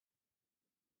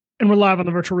And we're live on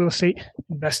the Virtual Real Estate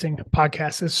Investing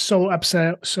Podcast. This is a solo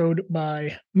episode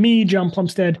by me, John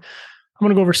Plumstead. I'm going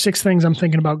to go over 6 things I'm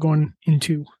thinking about going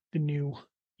into the new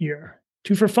year.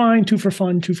 2 for find, 2 for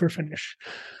fun, 2 for finish.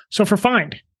 So for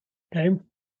find, okay, a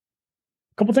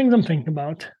couple things I'm thinking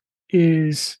about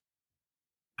is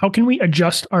how can we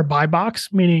adjust our buy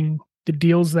box, meaning the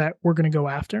deals that we're going to go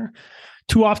after.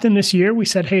 Too often this year, we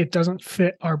said, hey, it doesn't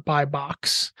fit our buy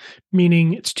box,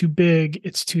 meaning it's too big,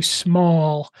 it's too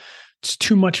small, it's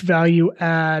too much value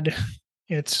add,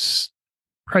 it's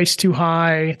priced too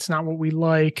high, it's not what we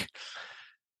like.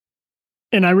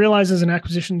 And I realized as an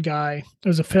acquisition guy, it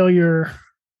was a failure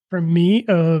for me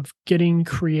of getting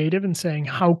creative and saying,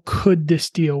 how could this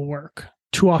deal work?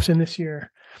 Too often this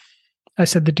year, I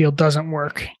said the deal doesn't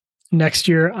work. Next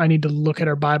year, I need to look at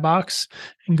our buy box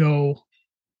and go,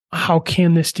 how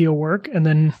can this deal work? And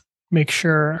then make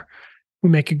sure we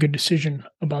make a good decision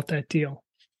about that deal.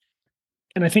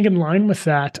 And I think in line with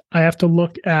that, I have to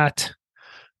look at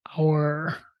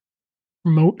our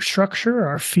moat structure,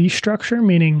 our fee structure,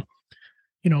 meaning,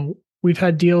 we've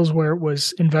had deals where it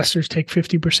was investors take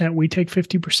 50%, we take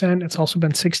 50%. It's also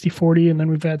been 60-40, and then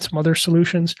we've had some other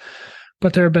solutions.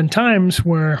 But there have been times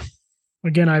where,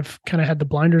 again, I've kind of had the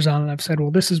blinders on and I've said, well,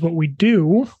 this is what we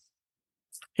do.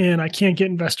 And I can't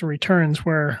get investor returns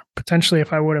where potentially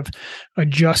if I would have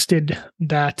adjusted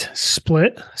that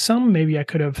split some, maybe I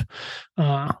could have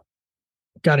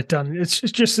got it done. It's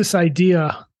just this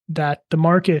idea that the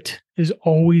market is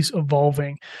always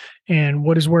evolving, and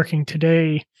what is working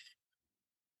today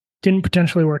didn't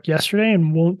potentially work yesterday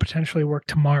and won't potentially work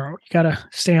tomorrow. You got to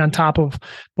stay on top of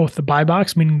both the buy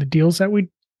box, meaning the deals that we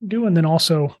do, and then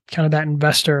also kind of that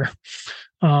investor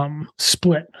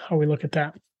split, how we look at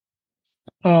that.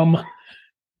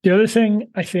 The other thing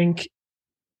I think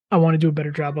I want to do a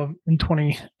better job of in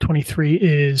 2023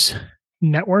 is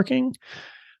networking.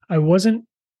 I wasn't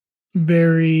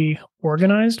very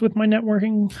organized with my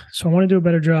networking, so I want to do a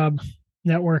better job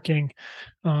networking.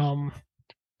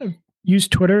 Use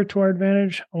Twitter to our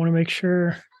advantage. I want to make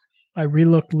sure I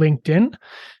relook LinkedIn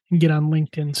and get on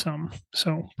LinkedIn some.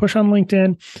 So push on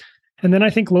LinkedIn. And then I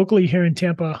think locally here in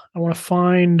Tampa, I want to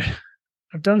find,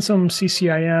 I've done some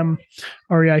CCIM,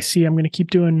 REIC. I'm going to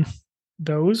keep doing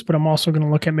those, but I'm also going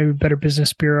to look at maybe Better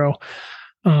Business Bureau.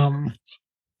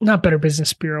 Not Better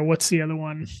Business Bureau. What's the other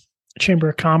one? Chamber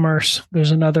of Commerce.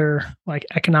 There's another like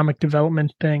economic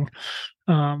development thing.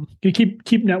 Going to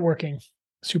keep networking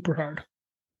super hard.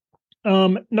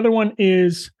 Another one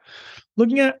is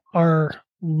looking at our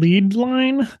lead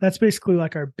line. That's basically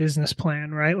like our business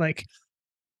plan, right? Like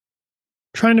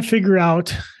trying to figure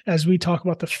out, as we talk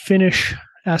about the finish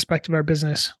aspect of our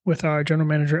business with our general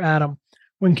manager, Adam,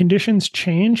 when conditions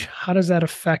change, how does that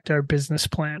affect our business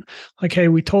plan? Like, hey,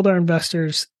 we told our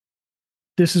investors,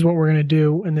 this is what we're going to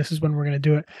do, and this is when we're going to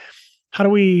do it. How do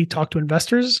we talk to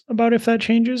investors about if that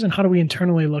changes? And how do we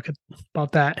internally look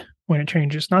about that when it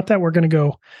changes? Not that we're going to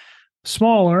go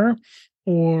smaller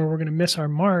or we're going to miss our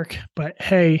mark, but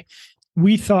hey,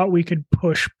 we thought we could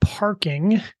push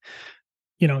parking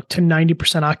to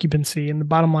 90% occupancy. And the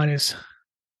bottom line is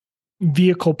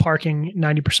vehicle parking,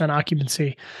 90%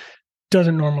 occupancy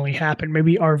doesn't normally happen.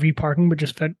 Maybe RV parking, but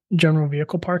just that general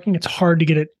vehicle parking, it's hard to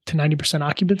get it to 90%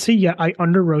 occupancy. Yeah, I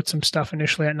underwrote some stuff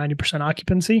initially at 90%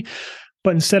 occupancy,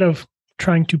 but instead of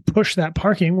trying to push that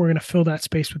parking, we're going to fill that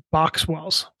space with box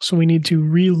wells. So we need to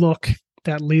relook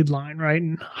that lead line, right?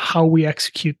 And how we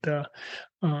execute the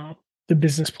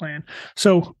business plan.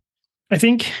 So I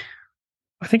think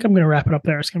I'm going to wrap it up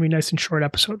there. It's going to be a nice and short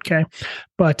episode, okay?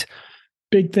 But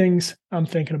big things I'm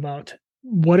thinking about.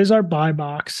 What is our buy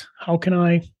box? How can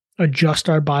I adjust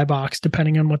our buy box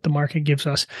depending on what the market gives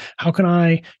us? How can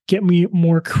I get me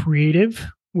more creative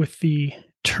with the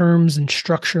terms and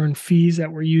structure and fees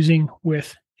that we're using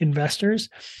with investors?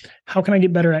 How can I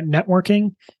get better at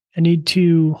networking? I need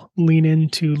to lean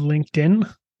into LinkedIn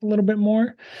a little bit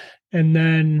more, and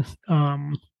then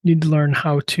need to learn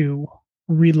how to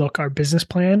relook our business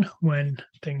plan when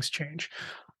things change.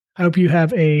 I hope you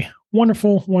have a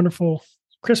wonderful, wonderful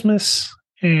Christmas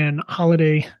and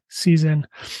holiday season.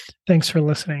 Thanks for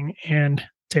listening, and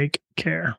take care.